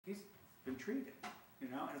treated. You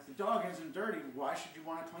know, and if the dog isn't dirty, why should you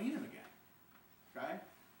want to clean him again? Okay?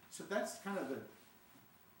 So that's kind of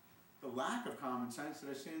the lack of common sense that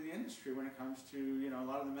I see in the industry when it comes to, you know, a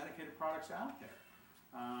lot of the medicated products out there.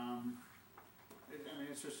 I mean,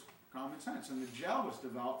 it's just common sense. And the gel was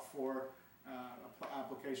developed for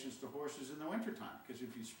applications to horses in the wintertime, because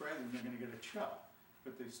if you spray them, they're going to get a chill.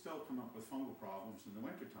 But they still come up with fungal problems in the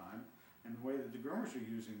wintertime. And the way that the groomers are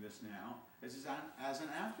using this now is as an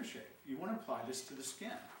aftershave. You want to apply this to the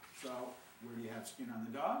skin. So where do you have skin on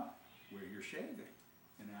the dog? Where you're shaving,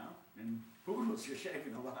 you know? And poodles, you're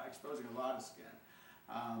shaving a lot, exposing a lot of skin.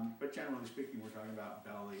 But generally speaking, we're talking about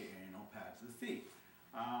belly, anal, pads of the feet.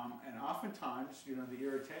 And oftentimes, you know, the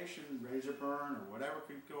irritation, razor burn, or whatever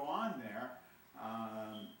could go on there,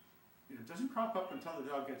 it doesn't crop up until the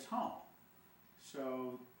dog gets home.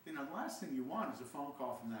 So, you know, the last thing you want is a phone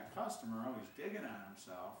call from that customer always digging at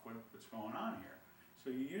himself, what's going on here. So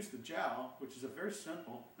you use the gel, which is a very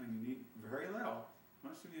simple, and you need very little.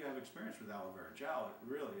 Most of you have experience with aloe vera gel. It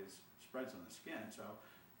really spreads on the skin. So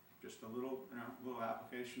just a little, you know, little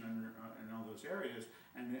application in all those areas,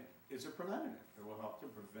 and it is a preventative. It will help to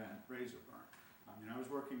prevent razor burn. I mean, I was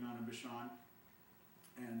working on a Bichon,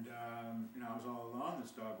 and you know, I was all alone.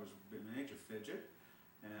 This dog was a major fidget,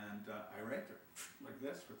 and I raked her like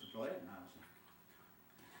this with the blade, and I was like,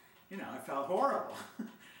 you know, I felt horrible.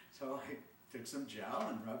 So I took some gel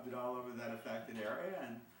and rubbed it all over that affected area,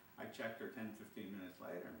 and I checked her 10, 15 minutes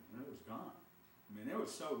later, and it was gone. I mean, it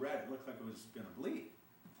was so red, it looked like it was going to bleed.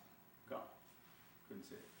 Gone. Couldn't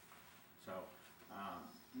see it. So,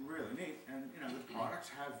 really neat. And, you know, the products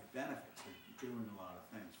have benefits of doing a lot of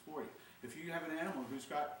things for you. If you have an animal who's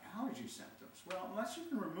got allergy symptoms, well, unless you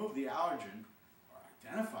can remove the allergen, or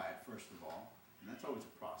identify it first of all, and that's always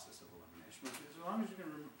a process of elimination, but as long as you can,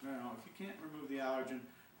 you know, if you can't remove the allergen,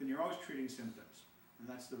 then you're always treating symptoms. And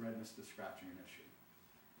that's the redness, the scratching, and issue.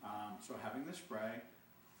 So having the spray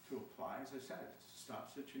to apply, as I said, it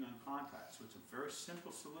stops itching on contact. So it's a very simple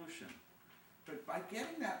solution. But by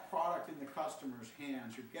getting that product in the customer's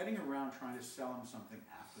hands, you're getting around trying to sell them something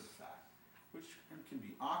after the fact, which can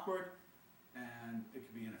be awkward and it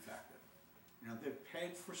can be ineffective. You know, they've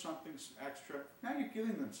paid for something extra, now you're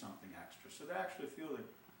giving them something extra, so they actually feel that,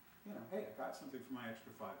 you know, hey, I got something for my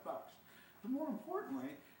extra $5. But more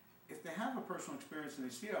importantly, if they have a personal experience and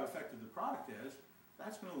they see how effective the product is,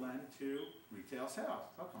 that's going to lend to retail sales.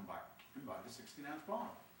 They'll come by and buy the 16-ounce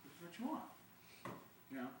bottle. This is what you want.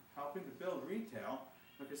 You know, helping to build retail.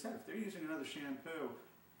 Like I said, if they're using another shampoo,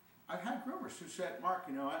 I've had groomers who said, Mark,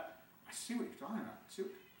 you know what? I see what you're talking about.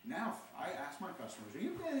 Now I ask my customers, are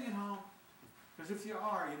you bathing at home? Because if you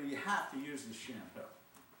are, you know, you have to use this shampoo.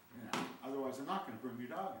 You know, otherwise I'm not going to groom your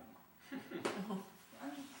dog anymore.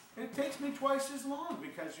 It takes me twice as long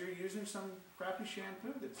because you're using some crappy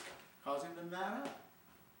shampoo that's causing them that up.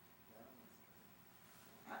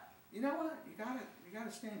 You know what? You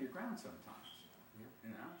gotta stand your ground sometimes. You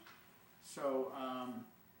know. So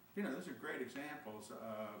you know, those are great examples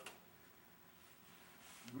of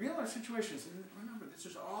real life situations. And remember, this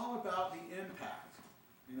is all about the impact.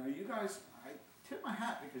 You know, you guys, I tip my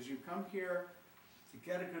hat because you come here to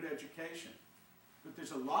get a good education. But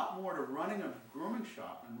there's a lot more to running a grooming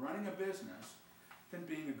shop and running a business than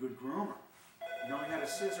being a good groomer. Knowing how to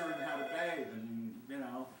scissor and how to bathe, and you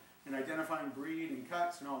know, and identifying breed and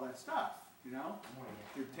cuts and all that stuff. You know,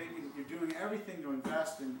 you're doing everything to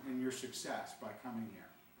invest in your success by coming here.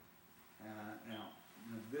 You know,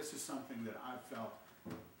 this is something that I felt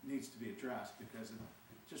needs to be addressed because it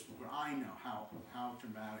just what I know how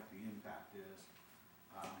dramatic the impact is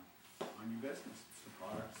on your business. It's the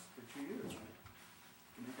products that you use. You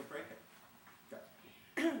can make or break it.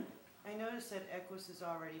 Okay. I noticed that Equus is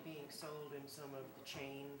already being sold in some of the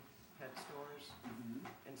chain pet stores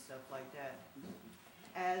and stuff like that.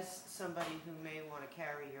 As somebody who may want to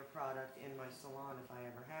carry your product in my salon if I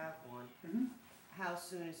ever have one, how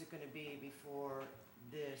soon is it going to be before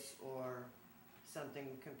this or something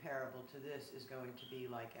comparable to this is going to be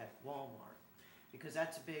like at Walmart? Because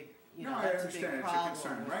that's a big, you know, that's a big problem. It's a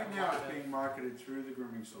concern. Right now it's being marketed through the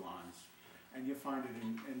grooming salons. And you find it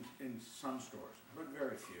in some stores, but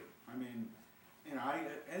very few. I mean, you know,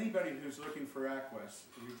 anybody who's looking for Equus,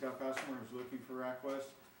 a retail customer who's looking for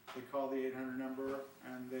Equus, they call the 800 number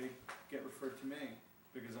and they get referred to me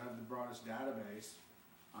because I have the broadest database.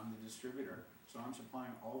 I'm the distributor, so I'm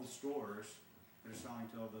supplying all the stores that are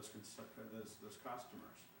selling to all those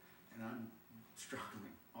customers. And I'm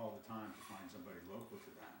struggling all the time to find somebody local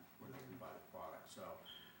to them where they can buy the product. So,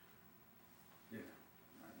 you know.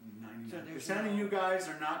 99% of you guys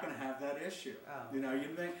are not going to have that issue. Oh. You know,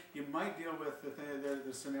 you might deal with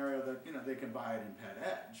the scenario that, you know, they can buy it in Pet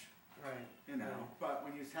Edge. Right.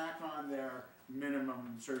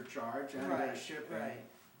 minimum surcharge and Right, shipping. right.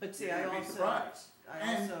 But see, you're I gonna beat the also, price. I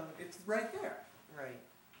And also, it's right there. right,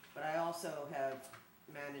 but I also have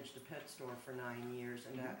managed a pet store for 9 years,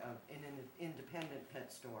 and that, in an independent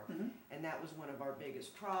pet store. And that was one of our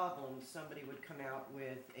biggest problems. Somebody would come out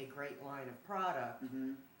with a great line of product,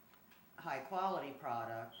 high quality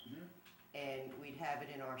product, and we'd have it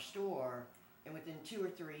in our store, and within 2 or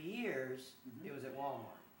 3 years, it was at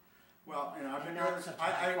Walmart. Well, you know, I've been And not doing this, such a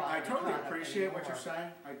high I quality totally product appreciate what you're anymore.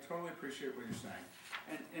 saying, I totally appreciate what you're saying.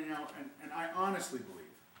 And, you know, and I honestly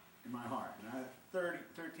believe, in my heart, and I have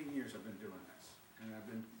 13 years I've been doing this, and I've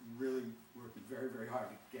been really working very, very hard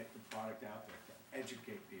to get the product out there, to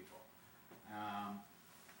educate people.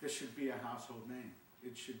 This should be a household name.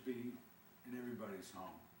 It should be in everybody's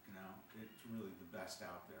home, you know? It's really the best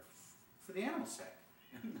out there, for the animal's sake,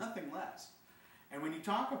 and nothing less. And when you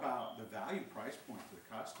talk about the value price point to the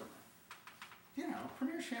customer, you know,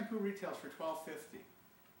 Premier Shampoo retails for $12.50.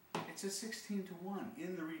 It's a 16-to-1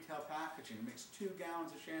 in the retail packaging. It makes 2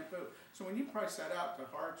 gallons of shampoo. So when you price that out to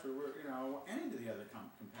Harts or, you know, any of the other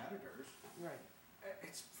competitors, Right.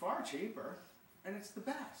 it's far cheaper and it's the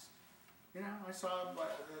best. You know, I saw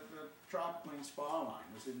the Trop Clean Spa line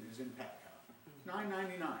is in Petco.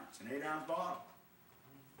 $9.99. It's an 8-ounce bottle.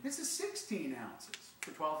 This is 16 ounces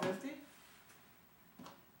for $12.50.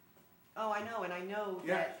 Oh, I know, and I know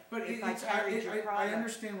Yeah, that but if I carried your I product.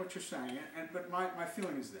 understand what you're saying, but my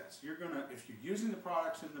feeling is this: you're gonna, if you're using the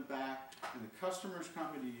products in the back, and the customer's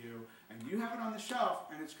coming to you, and you have it on the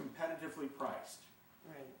shelf, and it's competitively priced,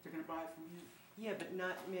 Right. they're gonna buy it from you. Yeah, but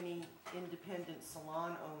not many independent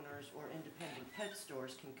salon owners or independent pet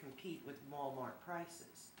stores can compete with Walmart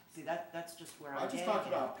prices. See, that's just where I I'm just getting talked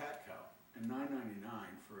at. about Petco and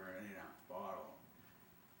 $9.99 for an 8-ounce bottle.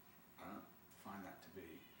 I don't find that to be,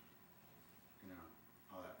 you know,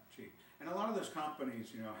 all that cheap. And a lot of those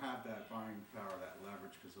companies, you know, have that buying power, that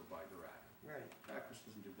leverage, because they'll buy direct. Right. Petco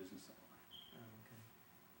doesn't do business that way. Oh, okay.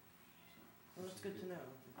 So. Well, that's good to know.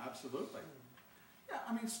 Absolutely. Mm. Yeah,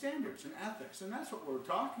 I mean, standards and ethics, and that's what we're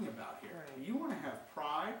talking about here. Right. You want to have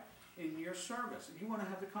pride in your service, and you want to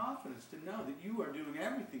have the confidence to know that you are doing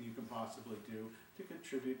everything you can possibly do to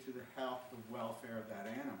contribute to the health, the welfare of that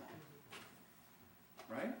animal.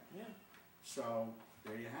 Right? Yeah. So,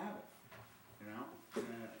 there you have it. You know?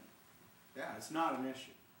 Yeah, it's not an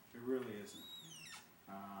issue. It really isn't.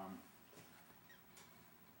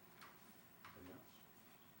 Anybody else?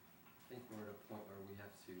 I think we're at a point where we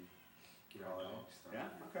have to get our Holiday. dogs started.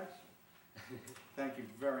 Yeah, okay. Thank you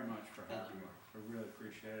very much for Thank having you, me. Mark. I really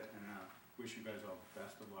appreciate it, and wish you guys all the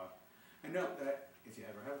best of luck. And note that if you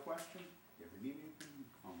ever have a question, if you ever need anything,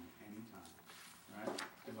 call me anytime. All right?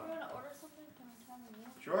 If Good we're luck. gonna order something, can we tell them you?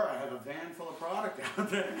 Sure, I have a van full of product out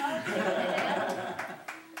there. Okay.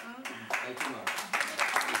 Thank you, Mark.